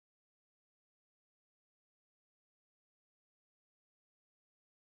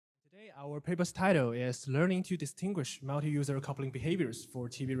Today, our paper's title is Learning to Distinguish Multi-User Coupling Behaviors for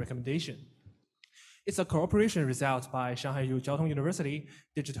TV Recommendation. It's a cooperation result by Shanghai Jiao Tong University,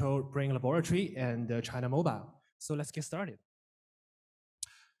 Digital Brain Laboratory, and China Mobile. So let's get started.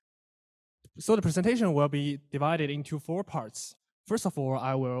 So the presentation will be divided into 4 parts. First of all,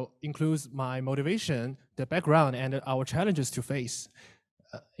 I will include my motivation, the background, and our challenges to face.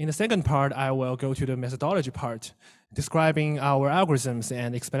 In the second part, I will go to the methodology part, describing our algorithms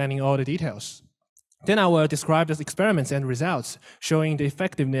and explaining all the details. Then I will describe the experiments and results, showing the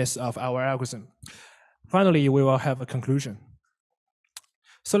effectiveness of our algorithm. Finally, we will have a conclusion.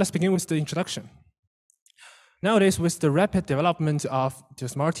 So let's begin with the introduction. Nowadays, with the rapid development of the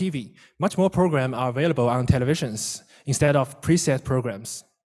smart TV, much more programs are available on televisions instead of preset programs.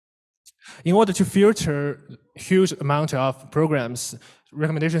 In order to filter huge amount of programs,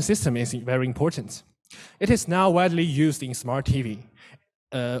 recommendation system is very important. It is now widely used in smart TV,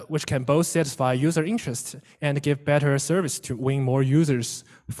 which can both satisfy user interest and give better service to win more users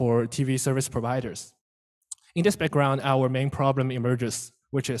for TV service providers. In this background, our main problem emerges,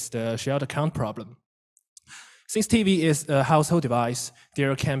 which is the shared account problem. Since TV is a household device,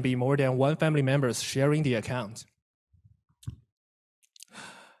 there can be more than one family members sharing the account,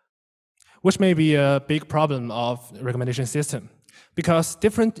 which may be a big problem of recommendation system, because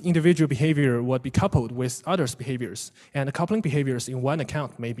different individual behavior would be coupled with others' behaviors, and the coupling behaviors in one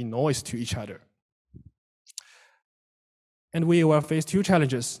account may be noise to each other. And we will face 2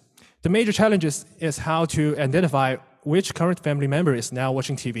 challenges. The major challenges is how to identify which current family member is now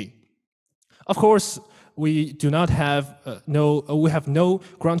watching TV. Of course, we do not have we have no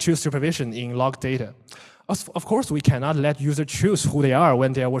ground truth supervision in log data. Of course, we cannot let users choose who they are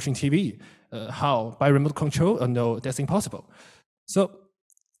when they are watching TV. How? By remote control? No, that's impossible. So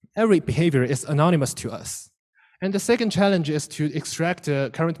every behavior is anonymous to us. And the second challenge is to extract the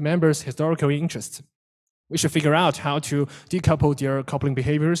current members' historical interest. We should figure out how to decouple their coupling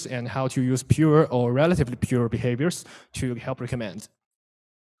behaviors and how to use pure or relatively pure behaviors to help recommend.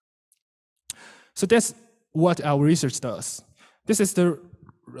 So that's what our research does. This is the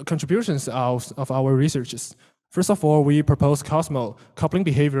contributions of our researches. First of all, we propose Cosmo coupling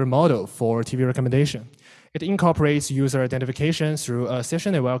behavior model for TV recommendation. It incorporates user identification through a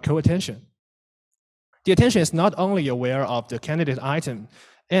session-aware co-attention. The attention is not only aware of the candidate item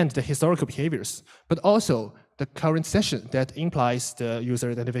and the historical behaviors, but also the current session that implies the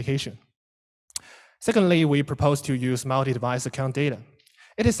user identification. Secondly, we propose to use multi-device account data.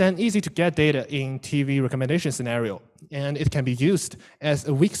 It is an easy-to-get data in TV recommendation scenario, and it can be used as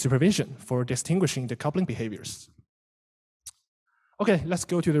a weak supervision for distinguishing the coupling behaviors. Okay, let's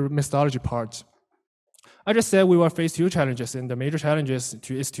go to the methodology part. I just said we will face 2 challenges, and the major challenge is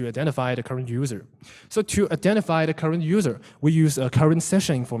to identify the current user. So to identify the current user, we use a current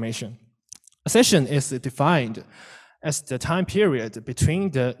session information. A session is defined as the time period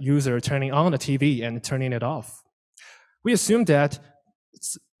between the user turning on the TV and turning it off. We assume that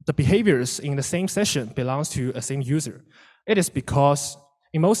the behaviors in the same session belongs to a same user. It is because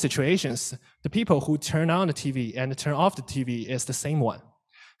in most situations, the people who turn on the TV and turn off the TV is the same one.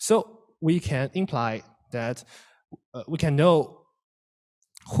 So we can imply that we can know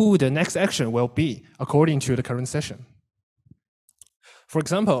who the next action will be according to the current session. For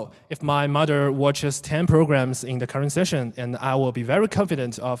example, if my mother watches 10 programs in the current session, and I will be very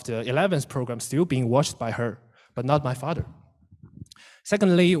confident of the 11th program still being watched by her, but not my father.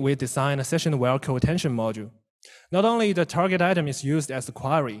 Secondly, we design a session-aware co-attention module. Not only the target item is used as the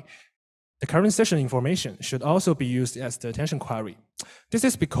query, the current session information should also be used as the attention query. This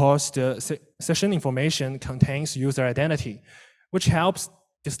is because the session information contains user identity, which helps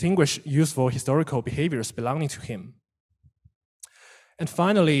distinguish useful historical behaviors belonging to him. And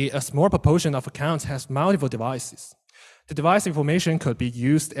finally, a small proportion of accounts has multiple devices. The device information could be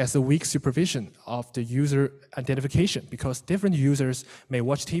used as a weak supervision of the user identification because different users may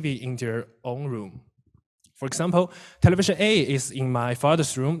watch TV in their own room. For example, television A is in my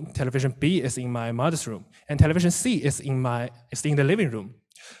father's room, television B is in my mother's room, and television C is in the living room.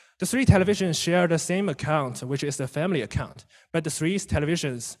 The 3 televisions share the same account, which is the family account, but the 3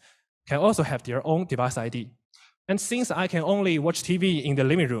 televisions can also have their own device ID. And since I can only watch TV in the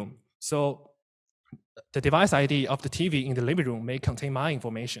living room, so the device ID of the TV in the living room may contain my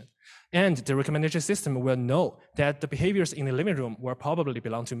information. And the recommendation system will know that the behaviors in the living room will probably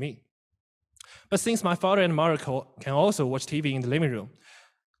belong to me. But since my father and mother can also watch TV in the living room,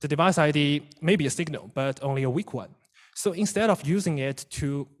 the device ID may be a signal, but only a weak one. So instead of using it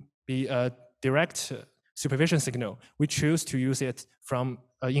to be a direct supervision signal, we choose to use it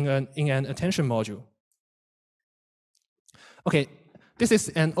in an attention module. Okay, This is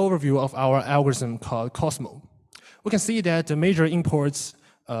an overview of our algorithm called Cosmo. We can see that the major imports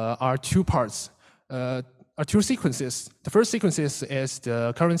are two parts, are two sequences. The first sequence is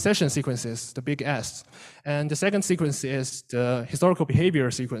the current session sequences, the big S. And the second sequence is the historical behavior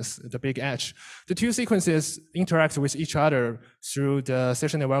sequence, the big H. The two sequences interact with each other through the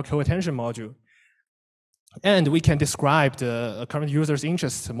session-aware co-attention module. And we can describe the current user's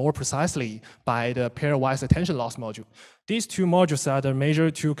interest more precisely by the pairwise attention loss module. These two modules are the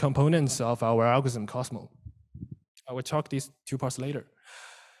major two components of our algorithm Cosmo. I will talk these two parts later.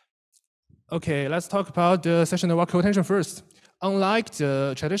 Okay, let's talk about the session-aware co-attention first. Unlike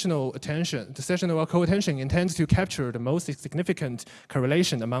the traditional attention, the session-aware co-attention intends to capture the most significant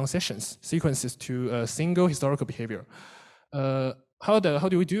correlation among sessions, sequences to a single historical behavior. How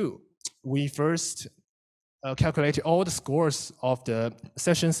do we do? We first calculate all the scores of the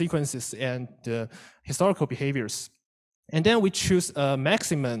session sequences and the historical behaviors. And then we choose a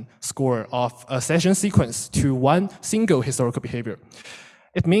maximum score of a session sequence to one single historical behavior.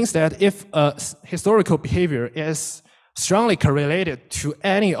 It means that if a historical behavior is strongly correlated to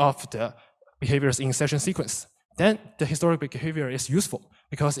any of the behaviors in session sequence, then the historical behavior is useful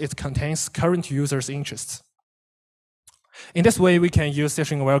because it contains current user's interests. In this way, we can use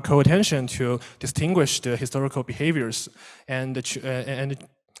session-aware co-attention to distinguish the historical behaviors and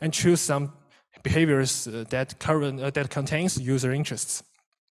choose some behaviors that contains user interests.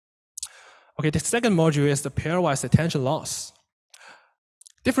 Okay, the second module is the pairwise attention loss.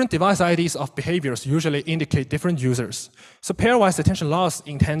 Different device IDs of behaviors usually indicate different users. So pairwise attention loss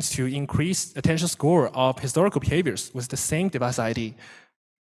intends to increase attention score of historical behaviors with the same device ID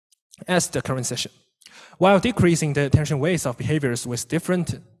as the current session, while decreasing the attention weights of behaviors with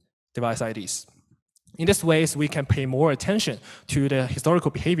different device IDs. In this way, we can pay more attention to the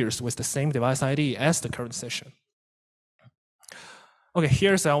historical behaviors with the same device ID as the current session. Okay,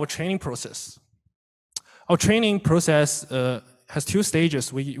 here's our training process. Our training process has two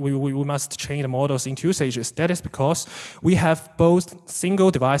stages. We must train the models in two stages. That is because we have both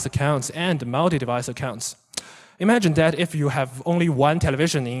single device accounts and multi-device accounts. Imagine that if you have only one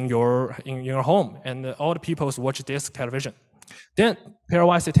television in your home and all the people watch this television, then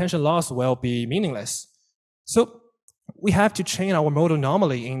pairwise attention loss will be meaningless. So we have to train our model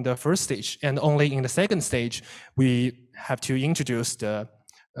normally in the first stage, and only in the second stage we have to introduce the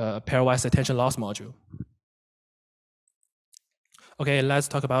pairwise attention loss module. Okay, let's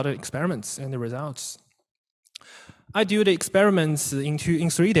talk about the experiments and the results. I do the experiments in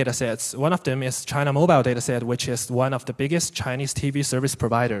three datasets. One of them is China Mobile dataset, which is one of the biggest Chinese TV service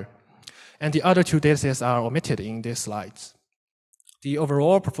provider. And the other two datasets are omitted in these slides. The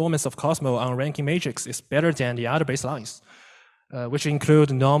overall performance of Cosmo on ranking matrix is better than the other baselines, which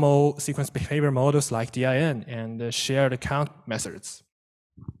include normal sequence behavior models like DIN and shared account methods.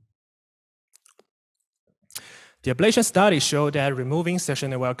 The ablation study showed that removing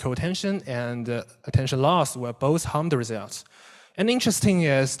session-aware co-attention and attention loss will both harm the results. And interesting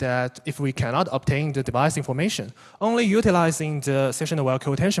is that if we cannot obtain the device information, only utilizing the session-aware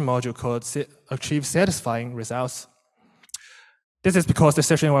co-attention module could achieve satisfying results. This is because the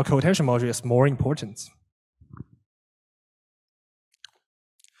session-aware co-attention module is more important.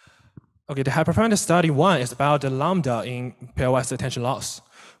 Okay, the hyperparameter study 1 is about the lambda in pairwise attention loss.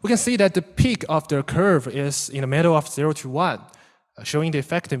 We can see that the peak of the curve is in the middle of 0 to 1, showing the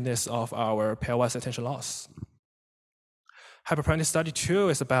effectiveness of our pairwise attention loss. Hyperparameter study 2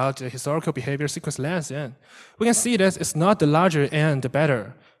 is about the historical behavior sequence length n. We can see that it's not the larger n, the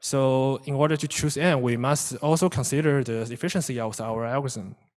better. So in order to choose n, we must also consider the efficiency of our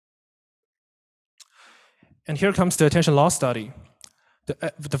algorithm. And here comes the attention loss study.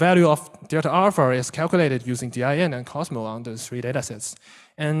 The value of delta alpha is calculated using DIN and Cosmo on the three datasets.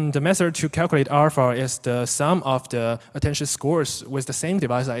 And the method to calculate alpha is the sum of the attention scores with the same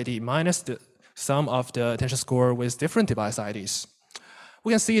device ID minus the sum of the attention score with different device IDs.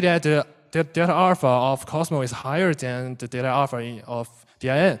 We can see that the delta alpha of Cosmo is higher than the delta alpha of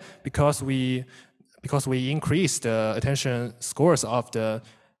DIN because we increase the attention scores of the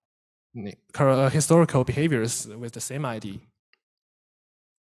historical behaviors with the same ID.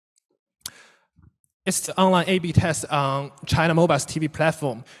 It's the online A/B test on China Mobile's TV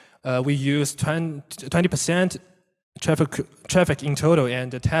platform. We use 20% traffic in total,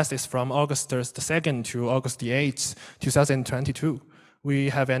 and the test is from August 2nd to August 8th, 2022. We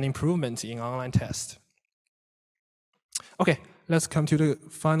have an improvement in online test. Okay, let's come to the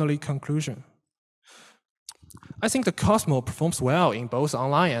final conclusion. I think the Cosmo performs well in both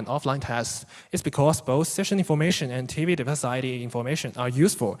online and offline tests. It's because both session information and TV device ID information are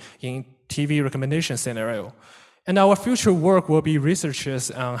useful in TV recommendation scenario. And our future work will be researches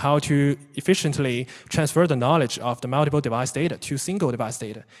on how to efficiently transfer the knowledge of the multiple device data to single device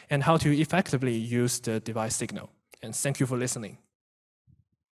data, and how to effectively use the device signal. And thank you for listening.